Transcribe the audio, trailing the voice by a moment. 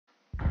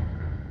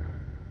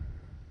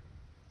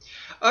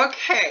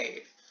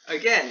Okay,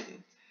 again.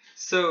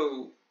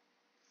 So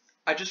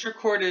I just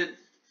recorded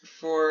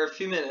for a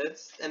few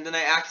minutes, and then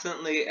I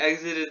accidentally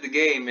exited the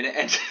game and it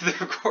ended the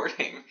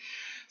recording.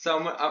 So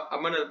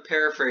I'm gonna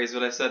paraphrase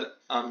what I said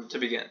to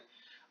begin.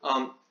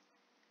 Um,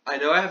 I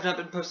know I have not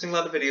been posting a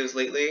lot of videos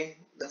lately.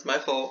 That's my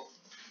fault.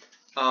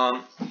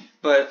 Um,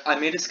 but I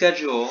made a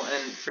schedule,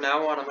 and from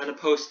now on, I'm gonna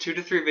post 2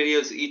 to 3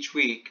 videos each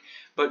week.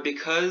 But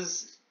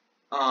because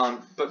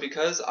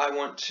I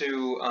want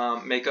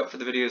to make up for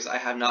the videos I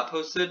have not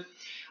posted,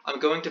 I'm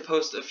going to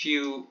post a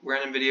few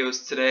random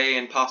videos today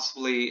and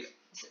possibly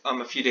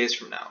a few days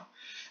from now.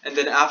 And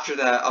then after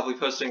that, I'll be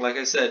posting, like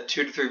I said,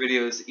 2 to 3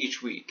 videos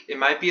each week. It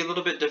might be a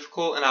little bit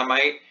difficult, and I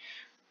might,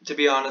 to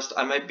be honest,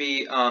 I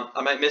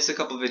might miss a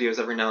couple videos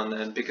every now and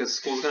then because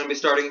school's gonna be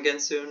starting again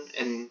soon,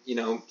 and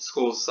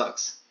school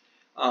sucks.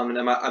 And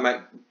I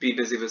might be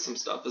busy with some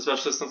stuff,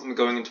 especially since I'm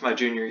going into my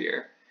junior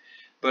year.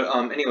 But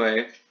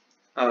anyway,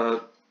 uh,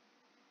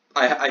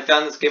 I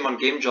found this game on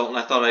GameJolt and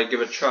I thought I'd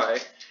give it a try,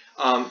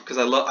 because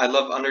I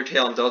love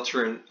Undertale and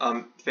Deltarune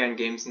fan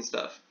games and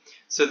stuff.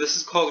 So this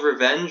is called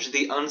Revenge: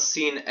 The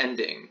Unseen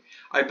Ending.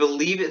 I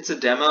believe it's a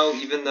demo,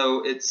 even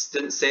though it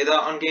didn't say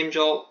that on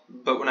GameJolt.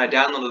 But when I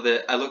downloaded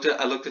it, I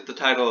looked at the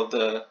title of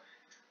the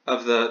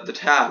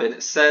tab, and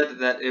it said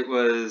that it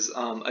was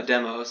a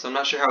demo. So I'm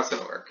not sure how it's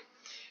gonna work.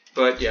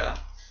 But yeah.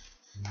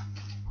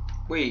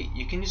 Wait,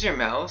 you can use your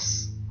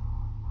mouse?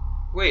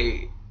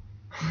 Wait,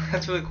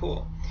 that's really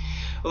cool.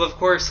 Well, of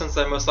course, since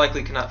I most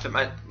likely cannot fit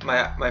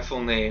my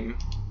full name,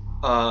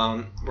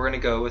 we're gonna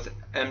go with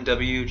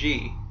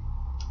MWG.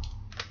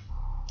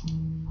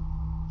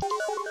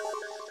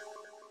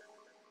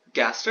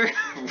 Gaster?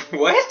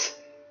 What?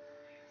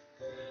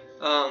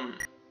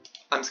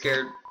 I'm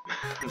scared.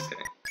 I'm just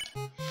kidding.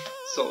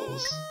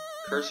 Souls.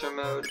 Cursor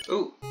mode.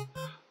 Ooh.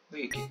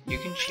 Wait, you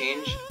can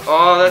change.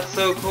 Oh, that's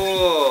so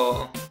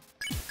cool.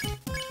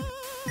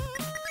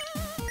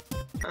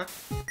 Huh?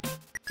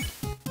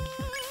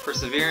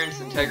 Perseverance,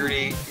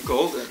 integrity,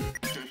 golden.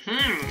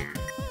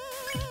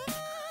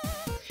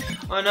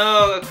 Oh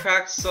no, a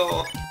cracked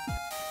soul.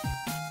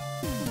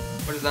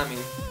 What does that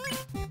mean?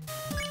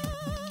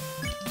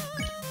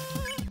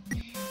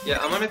 Yeah,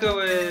 I'm gonna go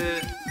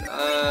with,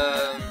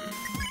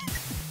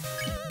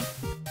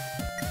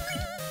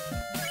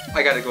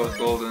 I gotta go with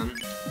golden.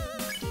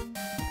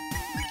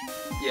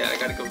 Yeah, I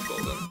gotta go with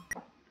golden.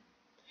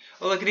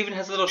 Oh, look, it even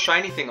has a little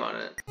shiny thing on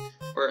it.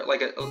 Or,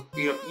 like,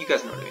 you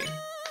guys know what I mean.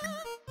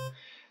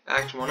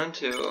 Act 1 and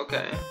 2,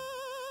 okay.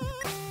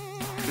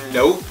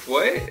 Nope,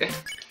 what?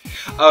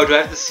 Oh, do I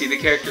have to see the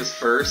characters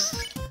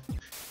first?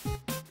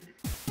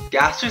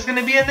 Gaster's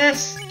gonna be in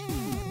this?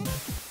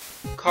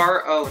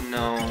 Oh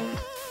no.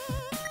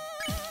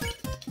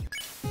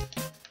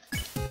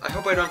 I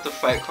hope I don't have to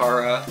fight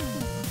Kara.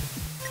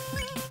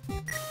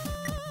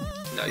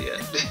 Not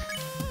yet.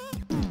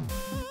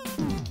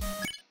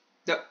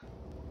 No.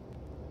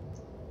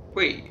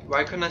 Wait,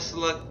 why couldn't I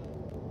select...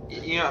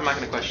 You know, I'm not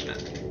gonna question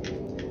it.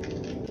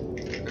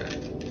 Okay.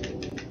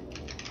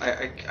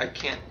 I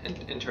can't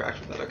interact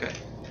with that, okay.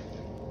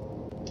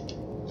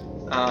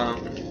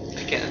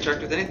 I can't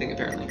interact with anything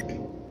apparently.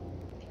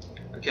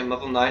 Okay, I'm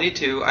level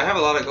 92. I have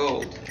a lot of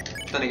gold.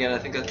 Then again, I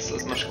think that's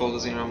as much gold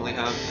as you normally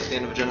have at the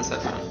end of a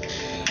genocide run.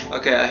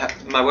 Okay, I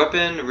have my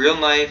weapon, real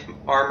knife,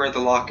 armor, the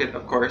locket,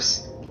 of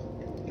course.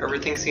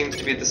 Everything seems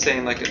to be the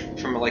same,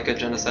 from a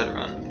genocide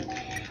run.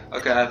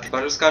 Okay, I have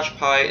butterscotch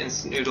pie,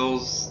 instant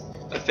noodles,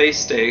 a face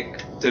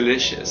steak,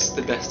 delicious,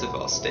 the best of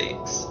all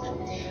steaks.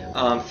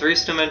 3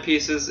 snowman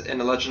pieces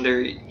and a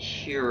legendary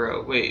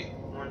hero. Wait,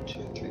 1,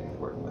 2, 3,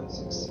 4, 5,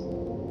 6.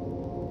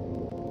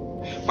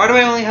 Why do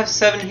I only have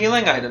 7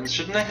 healing items?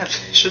 Shouldn't I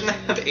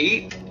have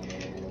 8?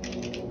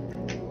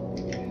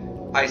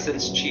 I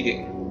sense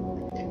cheating.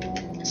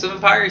 So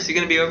Papyrus, you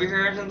gonna be over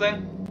here or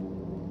something?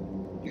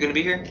 You gonna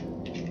be here?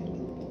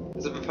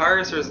 Is it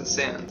Papyrus or is it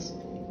Sans?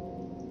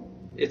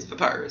 It's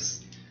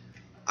Papyrus.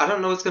 I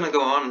don't know what's gonna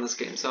go on in this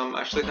game, so I'm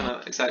actually kind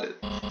of excited.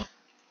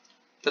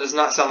 That does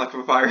not sound like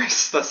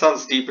Papyrus. That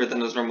sounds deeper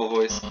than his normal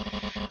voice.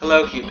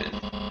 Hello, human.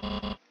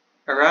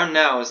 Around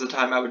now is the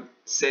time I would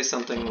say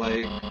something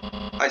like,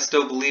 I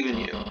still believe in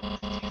you.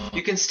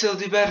 You can still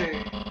do better.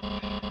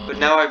 But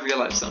now I've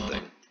realized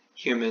something.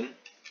 Human.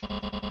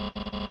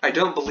 I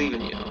don't believe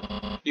in you.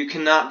 You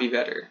cannot be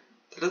better.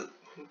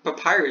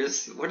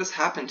 Papyrus, what has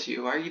happened to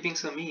you? Why are you being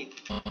so mean?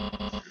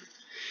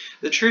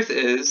 The truth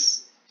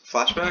is...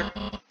 Flashback?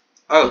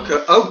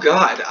 Oh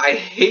god, I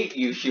hate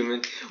you,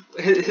 human.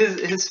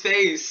 His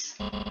face.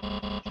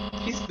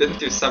 He's been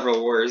through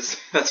several wars.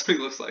 That's what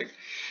he looks like.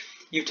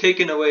 You've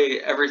taken away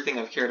everything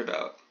I've cared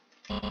about.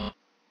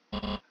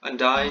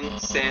 Undyne,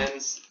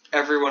 Sans,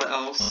 everyone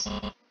else.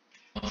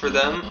 For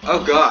them,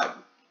 oh god.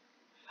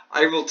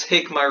 I will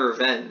take my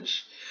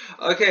revenge.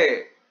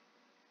 Okay.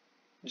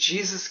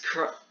 Jesus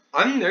Christ.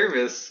 I'm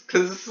nervous,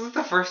 because this is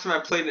the first time I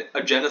played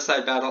a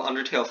Genocide Battle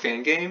Undertale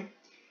fan game.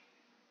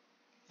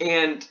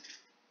 And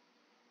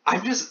I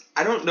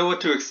don't know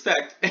what to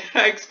expect.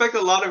 I expect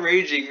a lot of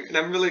raging, and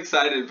I'm really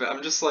excited, but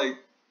I'm just like...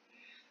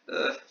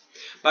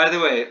 By the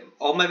way,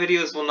 all my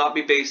videos will not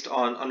be based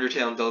on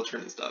Undertale and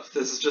Deltarune and stuff.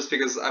 This is just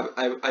because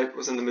I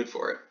was in the mood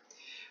for it.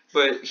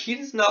 But he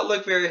does not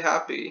look very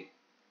happy.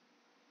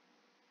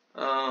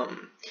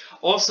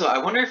 Also, I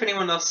wonder if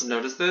anyone else has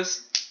noticed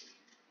this.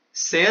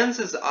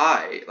 Sans'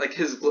 eye, like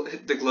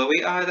the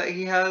glowy eye that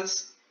he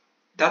has,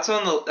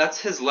 that's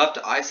his left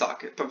eye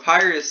socket.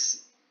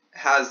 Papyrus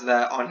has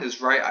that on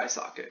his right eye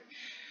socket.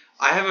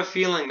 I have a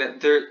feeling that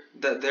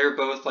they're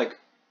both like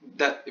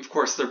that. Of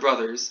course, they're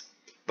brothers.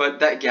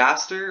 But that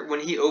Gaster, when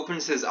he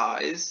opens his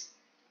eyes,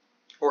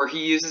 or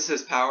he uses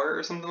his power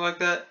or something like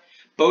that,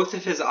 both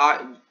of his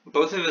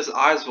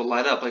eyes will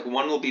light up. Like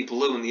one will be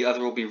blue and the other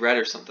will be red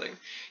or something.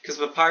 Because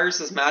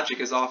Papyrus's magic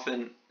is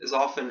often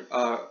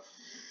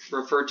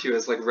referred to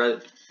as like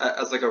red,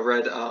 as like a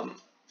red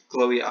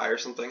glowy eye or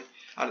something.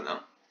 I don't know.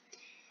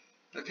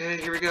 Okay,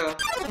 here we go.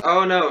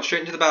 Oh no!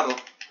 Straight into the battle.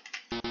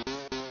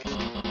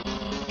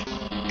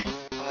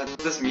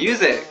 This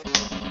music.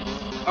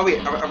 Oh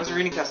wait, I wasn't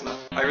reading fast enough.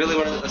 I really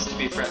wanted us to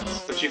be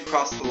friends, but you've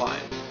crossed the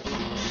line.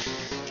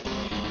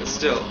 But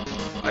still,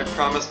 I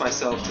promise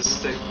myself to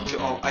stick to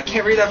all. I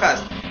can't read that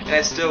fast, and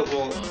I still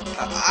will.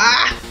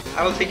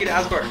 I will take you to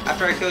Asgore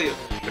after I kill you.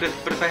 But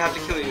if I have to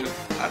kill you,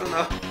 I don't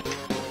know.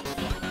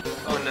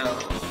 Oh no,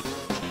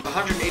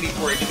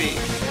 184 HP.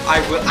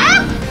 I will.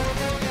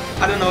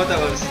 I don't know what that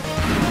was.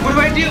 What do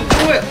I do?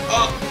 What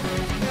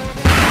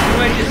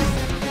do I do?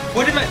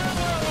 What am I?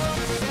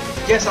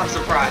 Yes, I'm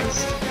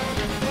surprised.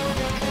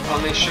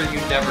 I'll make sure you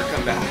never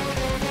come back.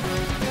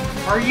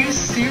 Are you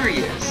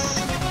serious?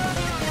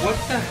 What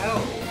the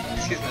hell?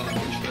 Excuse my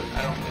language, but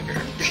I don't really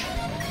care.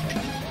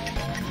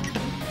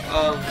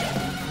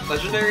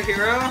 Legendary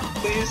hero,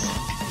 please?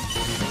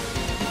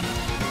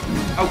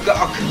 Oh god,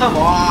 oh, come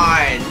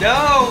on! No!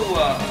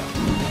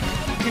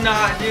 You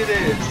cannot do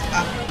this!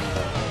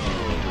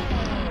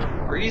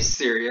 Are you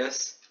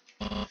serious?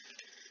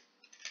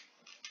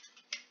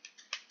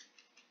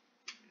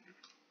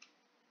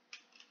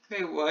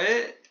 Wait,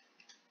 what?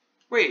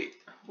 Wait,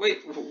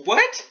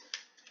 what?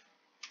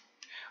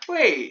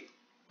 Wait,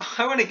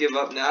 I want to give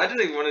up now. I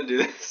don't even want to do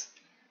this.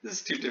 This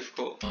is too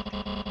difficult.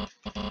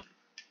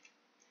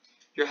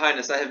 Your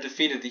Highness, I have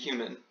defeated the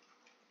human.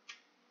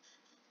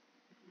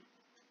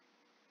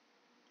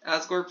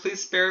 Asgore,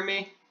 please spare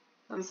me.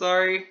 I'm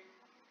sorry.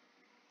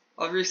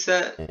 I'll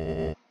reset.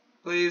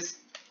 Please.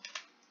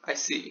 I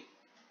see.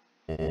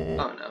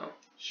 Oh no.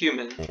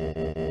 Human.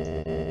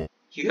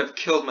 You have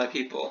killed my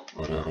people.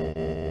 Oh no.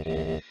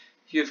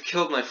 You have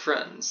killed my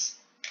friends.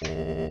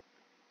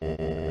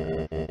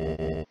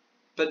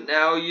 But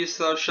now you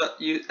shall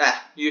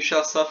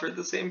suffer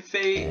the same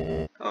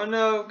fate. Oh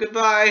no,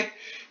 goodbye.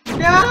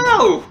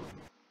 No!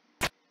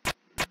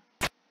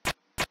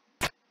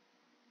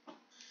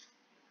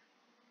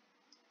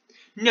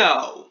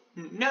 No.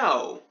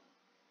 No.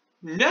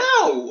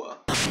 No!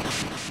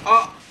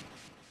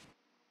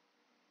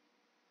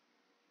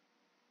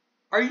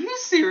 Are you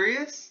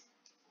serious?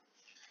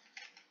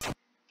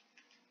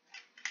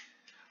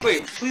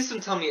 Wait, please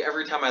don't tell me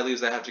every time I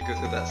lose I have to go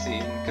through that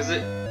scene. Cause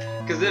if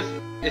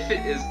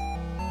it is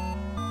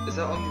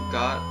that all you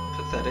got?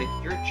 Pathetic.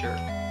 You're a jerk.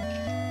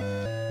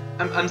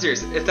 I'm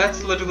serious. If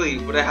that's literally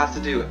what I have to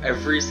do if I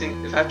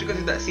have to go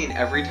through that scene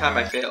every time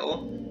I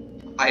fail,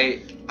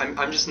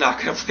 I'm just not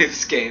gonna play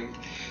this game.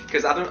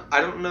 Cause I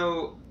don't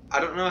know how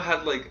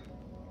to like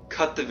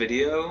cut the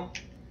video.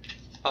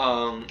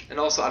 And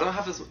also I don't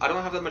have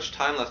that much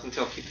time left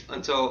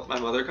until my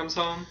mother comes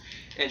home,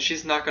 and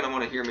she's not gonna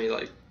want to hear me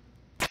like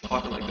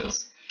talking like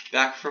this.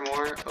 Back for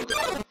more? Oh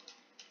god.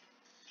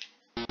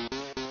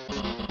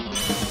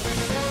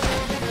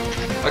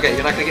 Okay,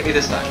 you're not gonna get me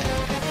this time.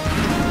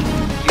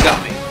 You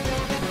got me.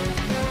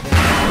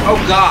 Oh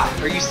god,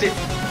 are you serious?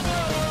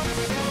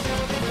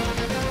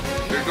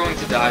 You're going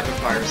to die,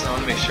 Papyrus. I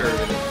want to make sure of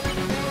it.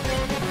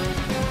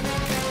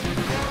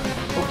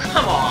 Oh,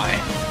 come on!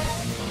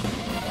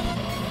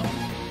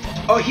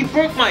 Oh, he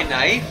broke my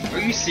knife? Are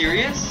you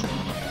serious?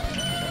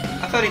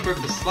 I thought he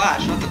broke the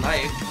slash, not the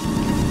knife.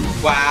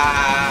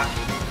 Wow.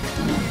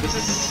 This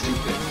is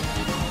stupid.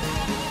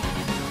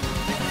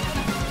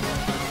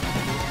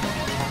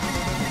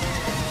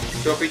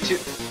 Don't be too...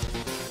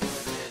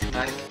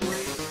 Knife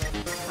blade?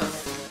 Huh.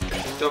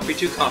 Don't be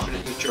too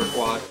confident, you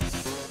jerkwad.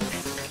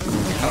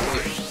 Oh,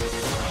 wait.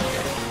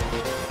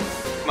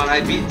 Come on,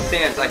 I beat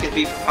Sans. I can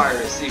beat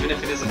Papyrus, even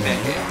if it is a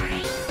fan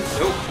game.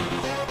 Nope.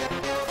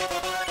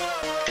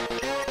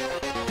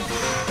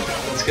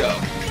 Let's go.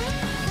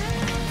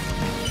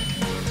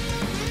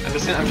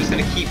 I'm just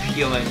gonna keep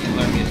healing and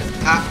learning it.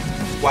 Ah!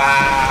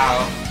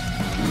 Wow!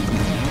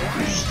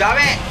 Stop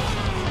it!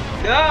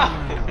 No!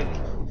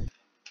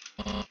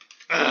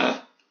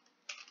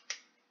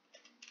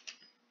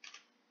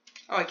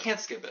 Oh, I can't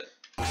skip it.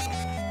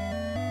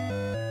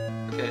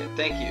 Okay,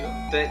 thank you.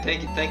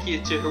 Thank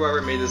you to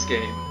whoever made this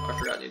game. I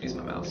forgot to use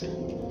my mouse.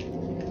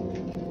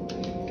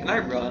 Can I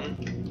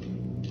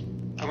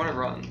run? I wanna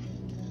run.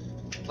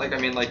 Like, I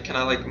mean, like, can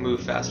I, like,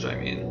 move faster, I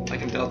mean?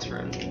 Like in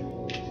Deltarune.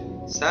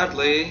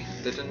 Sadly,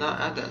 they did not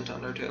add that into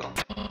Undertale.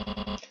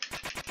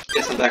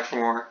 Yes, I'm back for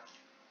more.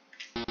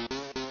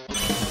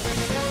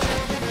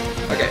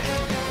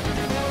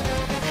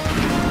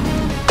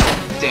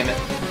 damn it.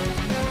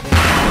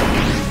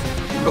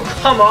 Oh,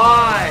 come on!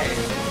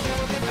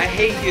 I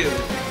hate you.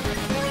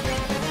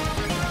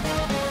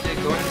 Yeah,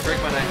 go ahead and break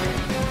my knife.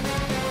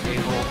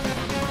 A-hole.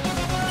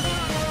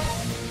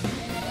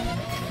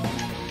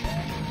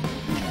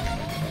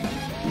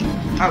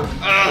 Ow!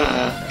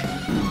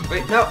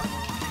 Wait, no!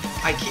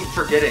 I keep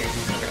forgetting.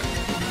 Okay.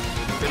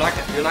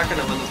 You're not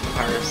gonna win this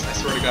Papyrus. I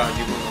swear to God,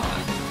 you will not.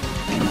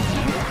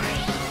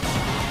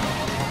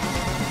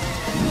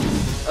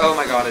 Oh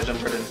my God, I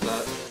jumped right into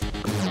that.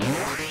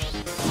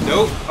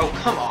 Nope. Oh,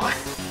 come on.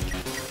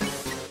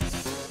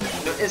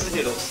 No, instant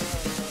noodles.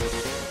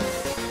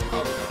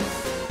 Oh, no.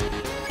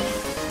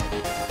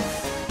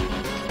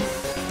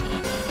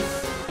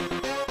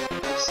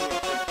 I have some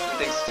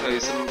things to tell you,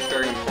 some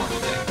very important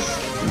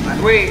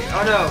things. Wait,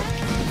 oh no.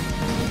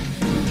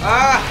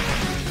 Ah!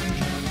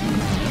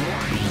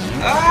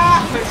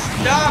 Ah!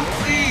 Stop,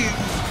 please!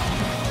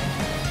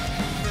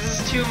 This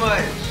is too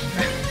much.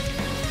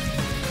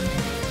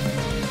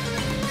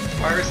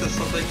 Papyrus has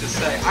something to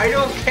say. I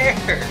don't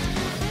care!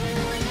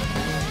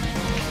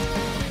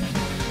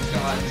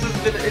 God, it's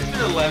been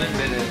 11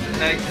 minutes,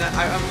 and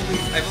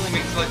I've only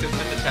made selective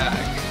fin attack.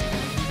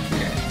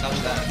 Okay, touch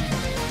that.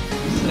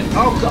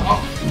 Oh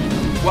God!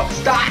 What?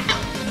 Stop!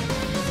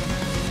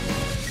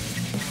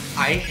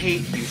 I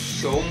hate you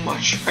so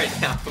much right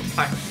now,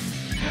 Papyrus.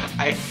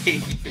 I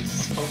hate you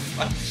so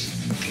much.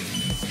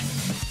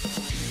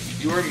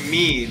 You are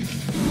mean.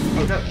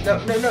 Oh no, no,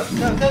 no, no,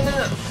 no, no, no,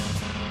 no.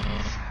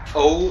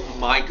 Oh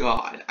my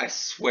God, I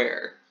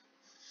swear.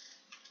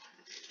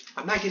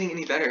 I'm not getting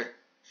any better.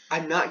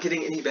 I'm not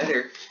getting any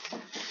better.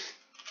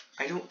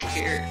 I don't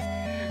care.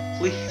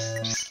 Please,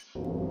 just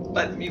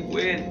let me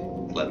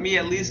win. Let me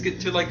at least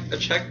get to like a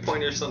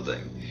checkpoint or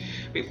something.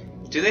 Wait,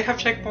 do they have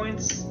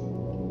checkpoints?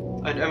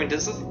 I mean,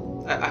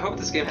 I hope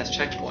this game has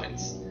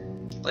checkpoints.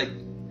 Like,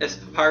 if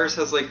Papyrus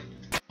has like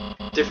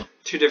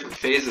two different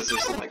phases or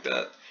something like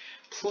that.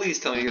 Please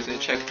tell me it gives me a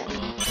checkpoint.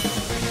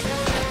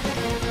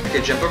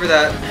 Okay, jump over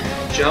that.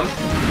 Jump.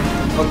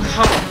 Oh,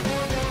 come on.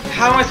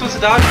 How am I supposed to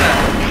dodge that?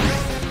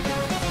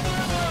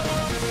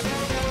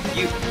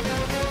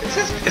 This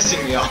is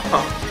pissing me off.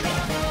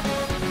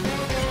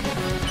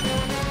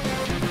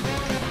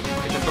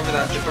 Okay, jump over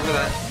that. Jump over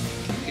that.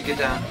 Okay, get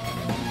down.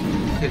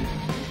 Okay.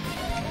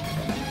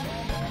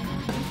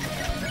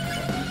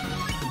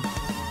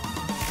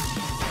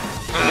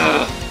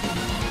 Ugh.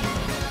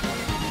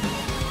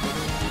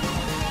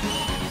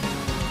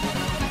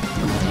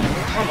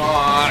 Come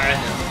on!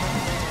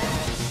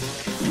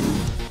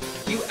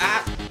 You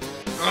at?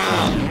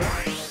 Ugh.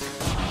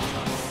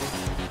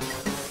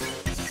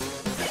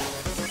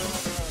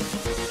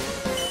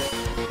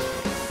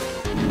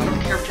 I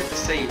don't care what you have to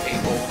say, you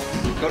a-hole.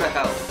 Go to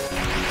hell.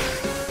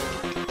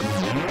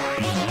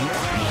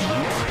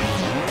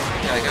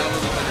 Yeah, I got a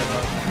little bit better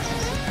about that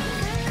specifically.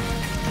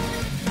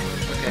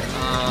 Okay,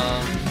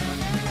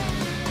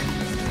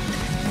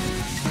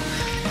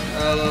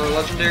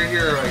 legendary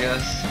hero, I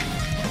guess.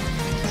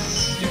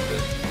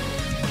 Stupid.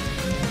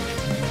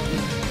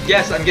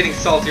 Yes, I'm getting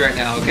salty right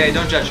now, okay?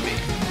 Don't judge me.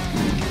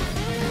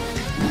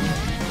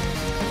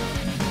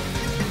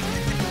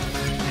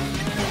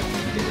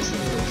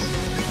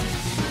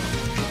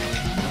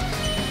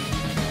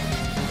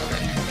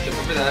 Okay, jump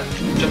over that.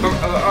 Jump over.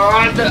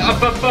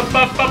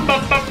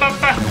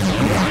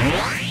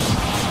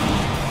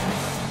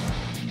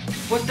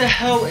 What the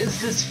hell is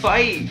this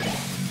fight?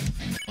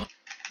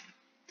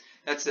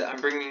 That's it, I'm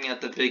bringing out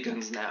the big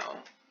guns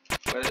now.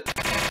 What?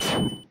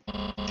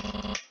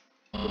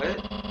 What?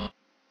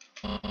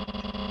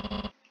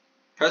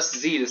 Press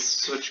Z to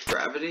switch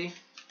gravity?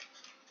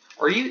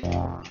 Are you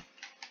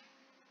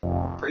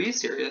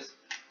serious?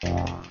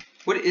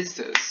 What is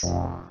this?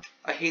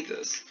 I hate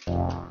this.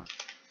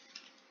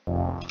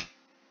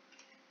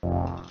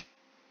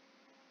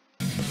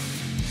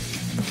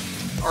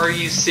 Are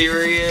you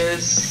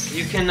serious?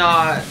 You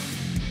cannot.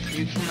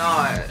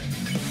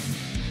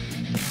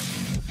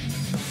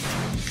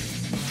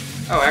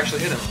 Oh, I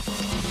actually hit him.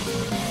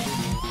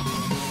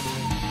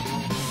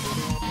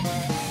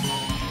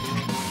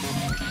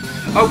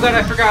 Oh god,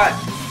 I forgot!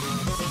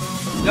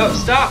 No,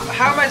 stop!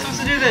 How am I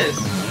supposed to do this?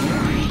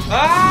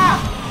 Ah!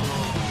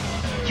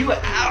 You...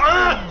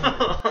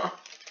 Ah!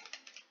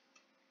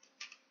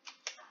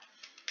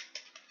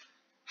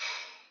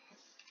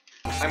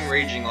 I'm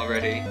raging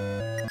already.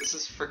 This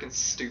is freaking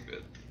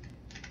stupid.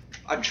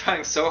 I'm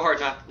trying so hard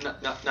not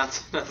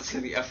to say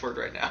the F word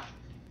right now.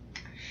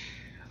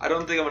 I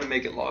don't think I'm gonna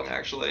make it long,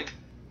 actually.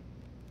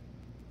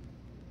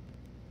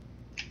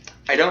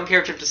 I don't care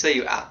what you have to say,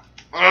 you app.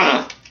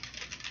 I'm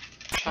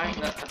trying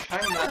not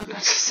to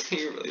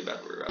say a really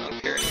bad word. I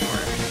don't care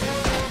anymore.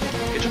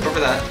 Okay, jump over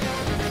that.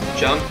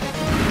 Jump.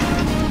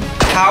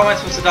 How am I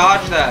supposed to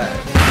dodge that?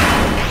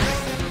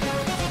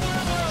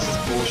 This is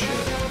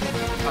bullshit.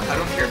 I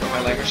don't care about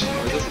my language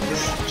anymore. This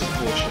is just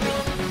bullshit.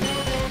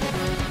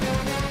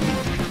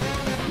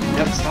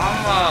 Yep,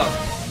 stop!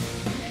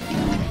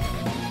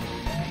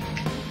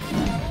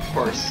 Of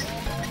course.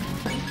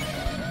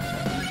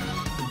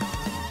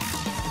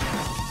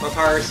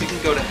 Papyrus, you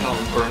can go to hell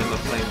and burn in the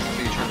flames of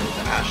eternity.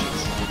 ashes.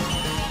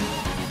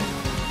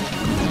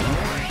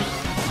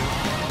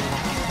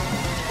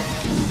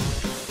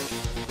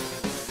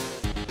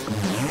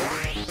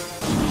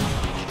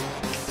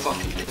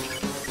 Fuck you.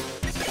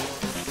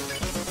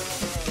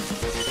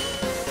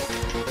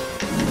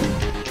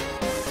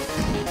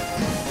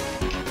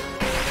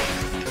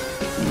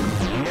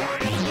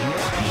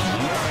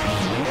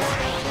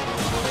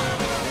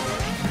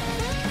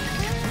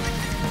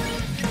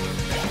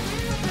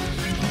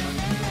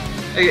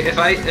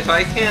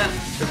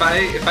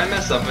 If I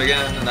mess up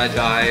again and I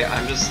die,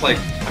 I'm just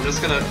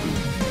gonna,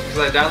 because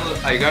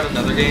I got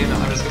another game,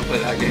 I'm just gonna play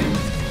that game.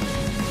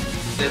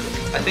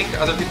 I think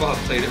other people have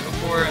played it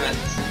before, and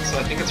so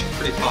I think it's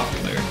pretty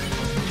popular.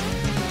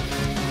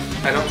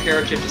 I don't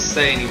care what you have to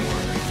say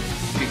anymore.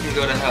 You can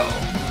go to hell.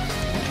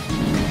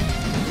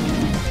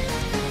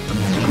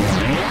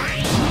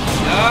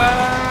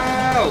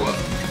 No!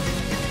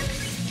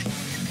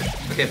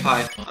 Okay,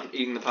 pie. I'm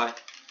eating the pie.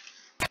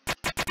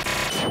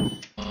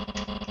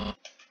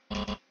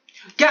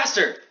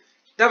 Gaster!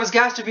 That was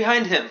Gaster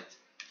behind him!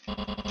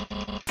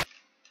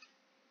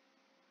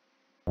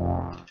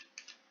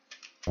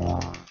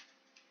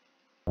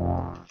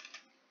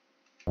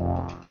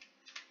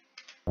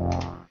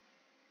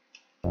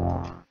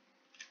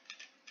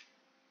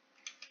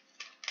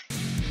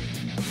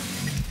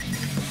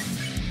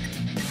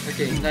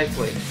 Okay, knife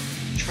blade.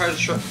 Try to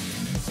try.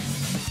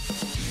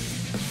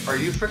 Are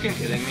you freaking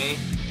kidding me?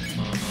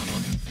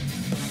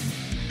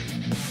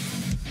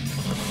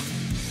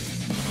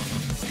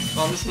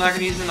 Well, I'm just not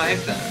gonna use the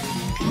knife then.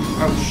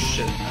 Oh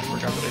shit, I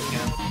forgot that I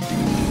can.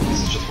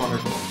 This is just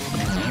wonderful.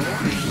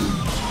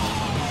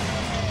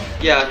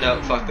 Yeah,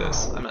 no, fuck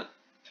this. I'm not.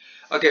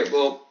 Okay,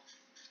 well.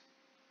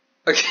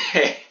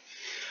 Okay.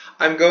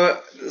 I'm going.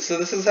 So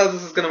this is how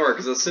this is gonna work.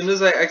 Because as soon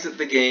as I exit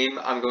the game,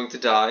 I'm going to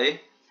die.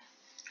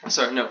 I'm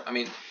sorry, no, I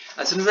mean,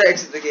 as soon as I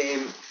exit the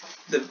game,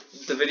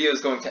 the video is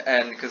going to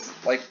end. Because,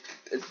 like,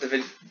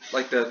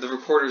 the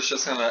recorder is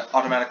just gonna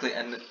automatically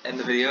end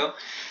the video.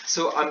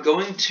 So I'm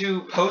going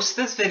to post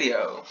this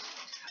video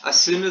as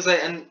soon as I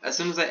end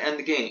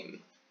the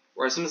game,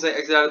 or as soon as I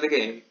exit out of the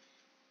game,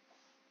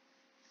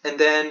 and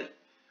then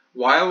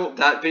while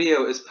that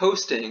video is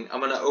posting, I'm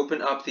gonna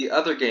open up the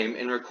other game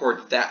and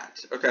record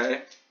that.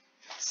 Okay?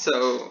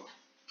 So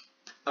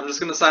I'm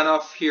just gonna sign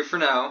off here for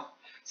now.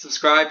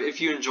 Subscribe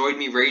if you enjoyed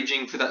me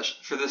raging for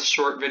this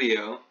short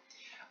video.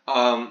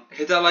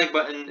 Hit that like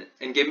button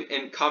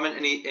and comment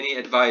any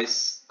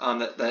advice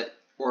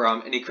or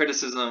any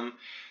criticism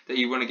that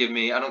you want to give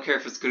me. I don't care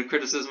if it's good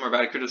criticism or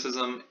bad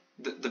criticism.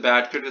 The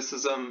bad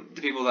criticism,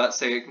 the people that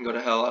say it can go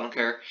to hell, I don't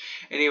care.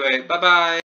 Anyway, bye bye.